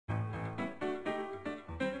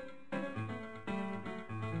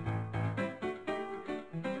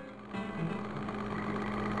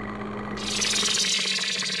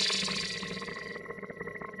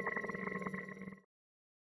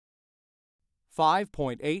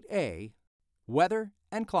5.8a, Weather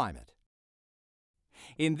and Climate.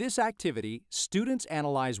 In this activity, students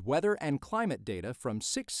analyze weather and climate data from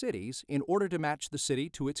 6 cities in order to match the city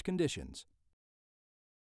to its conditions.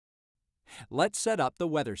 Let's set up the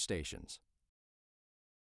weather stations.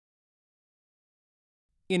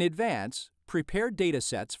 In advance, prepare data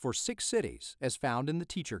sets for 6 cities as found in the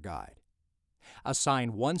teacher guide.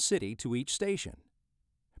 Assign 1 city to each station.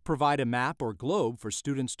 Provide a map or globe for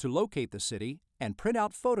students to locate the city and print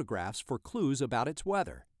out photographs for clues about its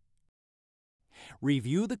weather.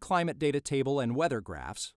 Review the climate data table and weather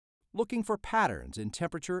graphs, looking for patterns in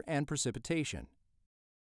temperature and precipitation.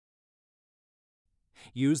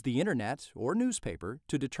 Use the internet or newspaper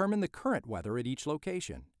to determine the current weather at each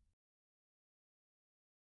location.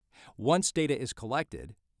 Once data is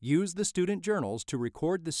collected, use the student journals to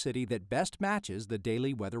record the city that best matches the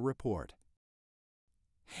daily weather report.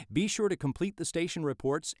 Be sure to complete the station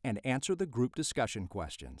reports and answer the group discussion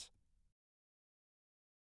questions.